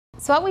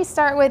So what we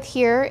start with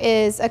here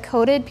is a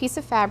coated piece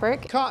of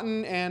fabric.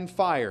 Cotton and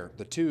fire,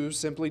 the two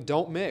simply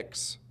don't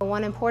mix.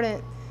 One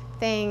important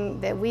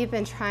thing that we've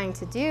been trying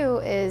to do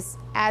is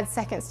add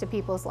seconds to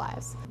people's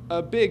lives.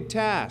 A big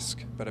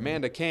task, but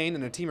Amanda Kane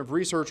and a team of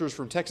researchers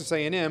from Texas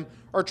A&M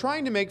are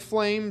trying to make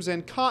flames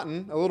and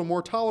cotton a little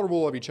more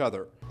tolerable of each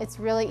other. It's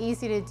really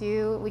easy to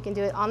do. We can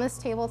do it on this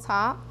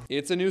tabletop.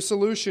 It's a new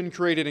solution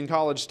created in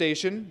College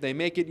Station. They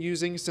make it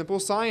using simple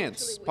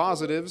science,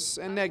 positives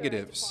and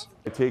negatives.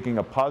 Taking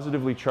a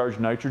positively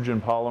charged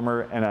nitrogen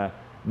polymer and a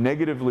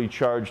negatively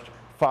charged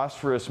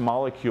phosphorus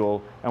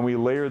molecule, and we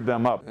layered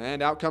them up.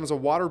 And out comes a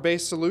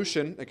water-based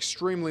solution,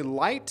 extremely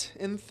light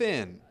and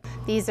thin.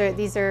 These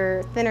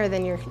are thinner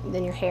than your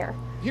hair.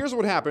 Here's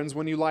what happens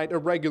when you light a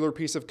regular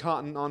piece of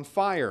cotton on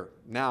fire.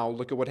 Now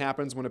look at what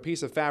happens when a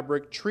piece of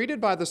fabric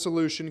treated by the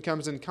solution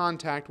comes in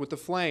contact with the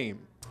flame.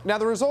 Now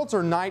the results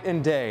are night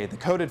and day. The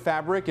coated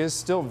fabric is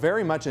still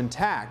very much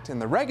intact, and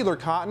the regular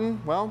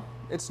cotton, well,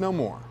 it's no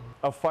more.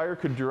 A fire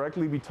could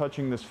directly be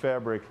touching this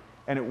fabric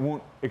and it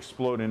won't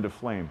explode into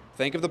flame.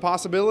 Think of the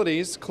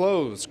possibilities: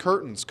 clothes,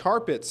 curtains,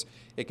 carpets.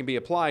 It can be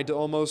applied to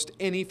almost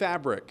any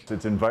fabric.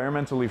 It's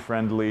environmentally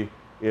friendly,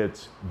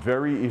 it's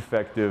very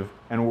effective,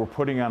 and we're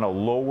putting on a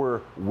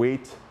lower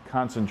weight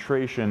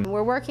concentration.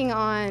 We're working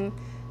on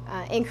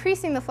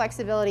increasing the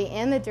flexibility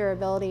and the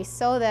durability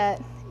so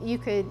that you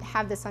could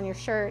have this on your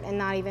shirt and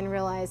not even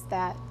realize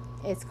that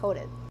it's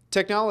coated.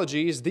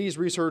 Technologies these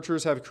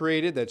researchers have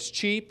created that's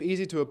cheap,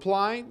 easy to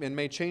apply, and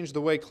may change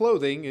the way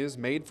clothing is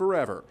made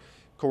forever.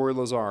 Corey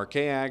Lazar,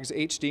 KAGS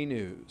HD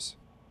News.